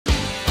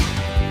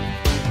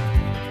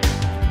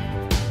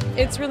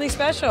it's really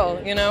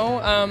special, you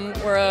know.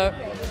 We're a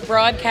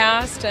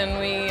broadcast, and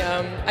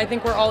I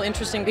think we're all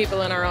interesting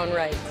people in our own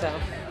right. So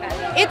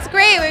it's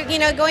great.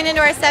 Going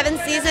into our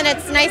 7th season,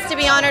 it's nice to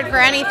be honored for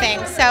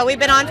anything. So we've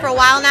been on for a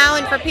while now,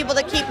 and for people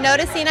to keep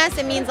noticing us,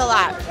 it means a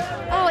lot.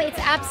 Oh, it's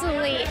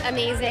absolutely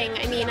amazing.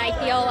 I mean, I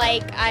feel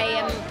like I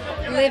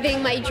am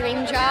living my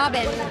dream job,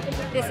 and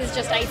this is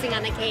just icing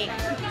on the cake.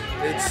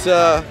 It's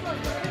I'm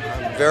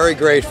very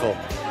grateful.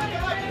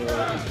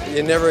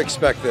 You never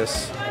expect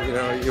this.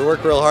 You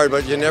work real hard,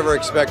 but you never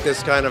expect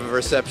this kind of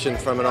reception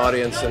from an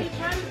audience, and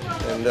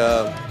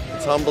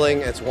it's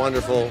humbling, it's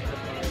wonderful,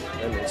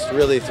 and it's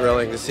really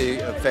thrilling to see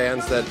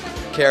fans that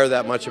care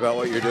that much about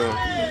what you're doing.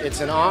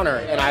 It's an honor,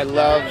 and I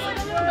love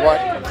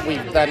what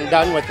we've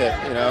done with it,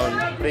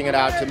 and putting it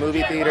out to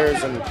movie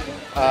theaters, and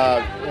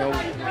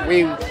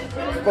we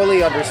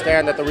fully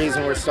understand that the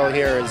reason we're still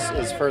here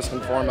is first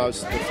and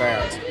foremost the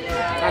fans.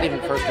 Not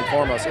even first and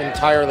foremost,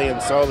 entirely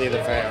and solely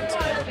the fans.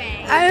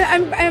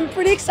 I'm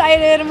pretty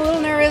excited. I'm a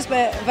little nervous,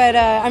 but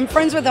I'm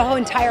friends with the whole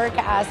entire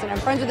cast, and I'm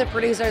friends with the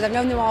producers. I've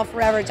known them all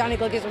forever. Johnny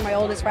Glick is one of my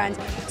oldest friends.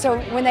 So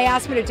when they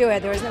asked me to do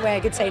it, there was no way I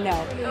could say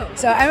no.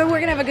 So we're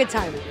gonna have a good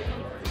time.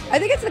 I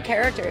think it's the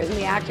characters and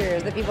the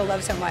actors that people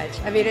love so much.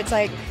 I mean, it's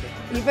like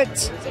you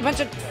put a bunch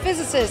of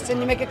physicists and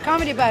you make a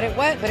comedy about it.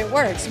 But it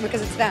works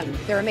because it's them.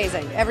 They're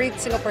amazing. Every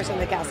single person in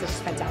the cast is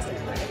just fantastic.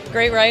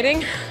 great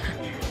writing,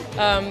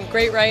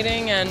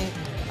 and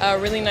a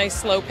really nice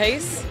slow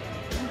pace.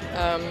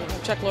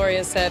 Chuck Lorre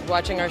has said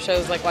watching our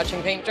shows like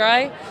watching paint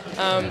dry.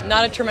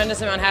 Not a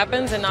tremendous amount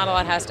happens, and not a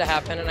lot has to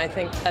happen, and I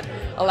think that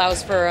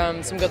allows for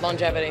some good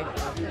longevity.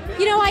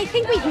 I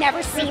think we've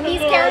never seen these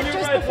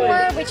characters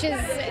before, which is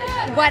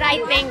what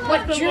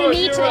drew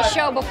me to the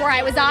show before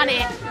I was on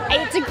it.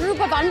 It's a group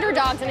of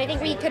underdogs, and I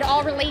think we could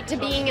all relate to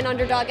being an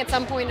underdog at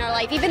some point in our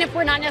life. Even if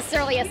we're not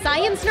necessarily a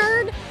science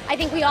nerd, I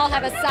think we all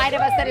have a side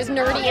of us that is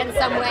nerdy in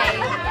some way.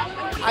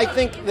 I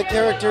think the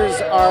characters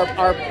are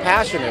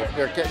passionate.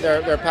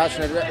 They're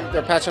passionate.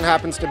 Their passion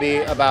happens to be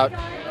about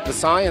the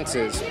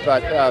sciences,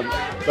 but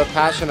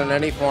passion in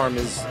any form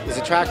is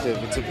attractive.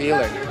 It's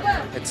appealing.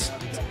 It's,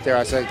 dare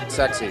I say,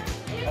 sexy.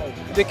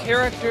 The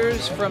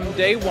characters from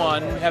day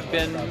one have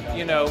been,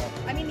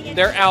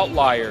 they're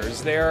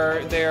outliers.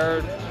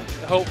 They're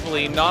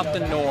hopefully not the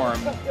norm,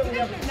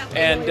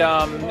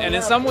 and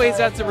in some ways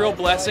that's a real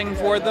blessing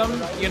for them.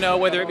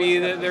 Whether it be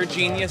that they're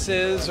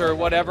geniuses or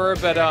whatever,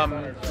 but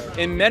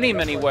in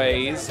many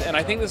ways, and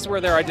I think this is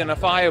where they're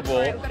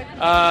identifiable.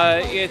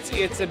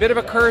 It's a bit of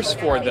a curse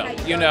for them.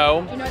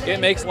 It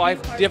makes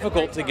life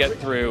difficult to get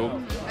through,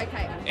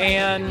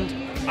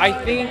 and I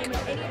think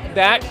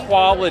that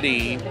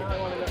quality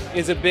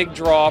is a big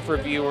draw for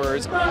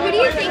viewers. Who do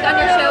you think on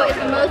your show is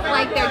the most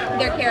like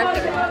their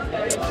character?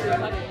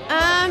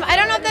 I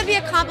don't know if that'd be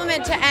a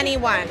compliment to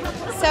anyone,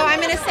 so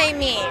I'm going to say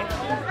me.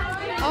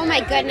 Oh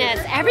my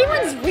goodness,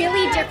 everyone's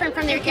really different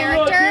from their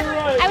character.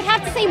 I would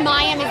have to say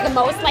Mayim is the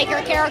most like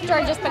her character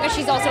just because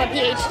she's also a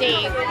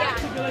PhD.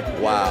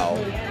 Wow.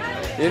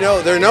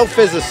 There are no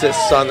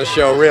physicists on the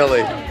show,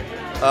 really.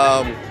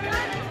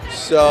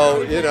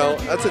 So,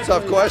 that's a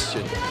tough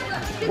question.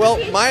 Well,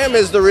 Mayim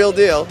is the real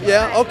deal.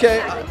 Yeah,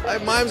 okay.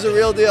 Mayim's the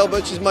real deal,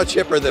 but she's much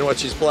hipper than what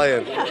she's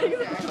playing.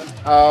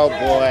 Oh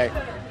boy.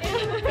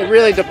 It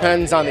really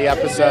depends on the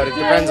episode. It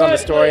depends on the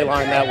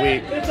storyline that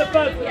week.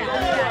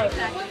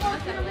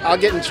 I'll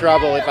get in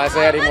trouble if I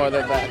say any more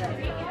than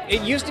that.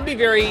 It used to be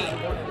very,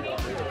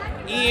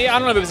 I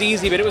don't know if it was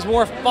easy, but it was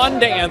more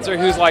fun to answer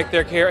who's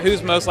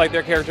most like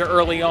their character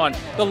early on.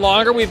 The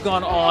longer we've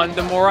gone on,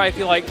 the more I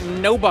feel like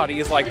nobody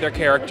is like their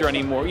character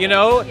anymore,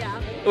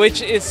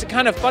 Which is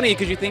kind of funny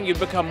because you think you've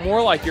become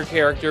more like your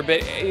character,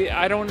 but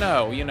I don't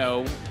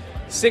know,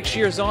 6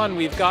 years on,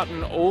 we've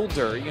gotten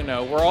older,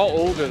 we're all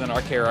older than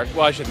our character.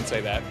 Well, I shouldn't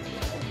say that.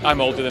 I'm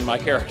older than my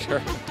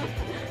character.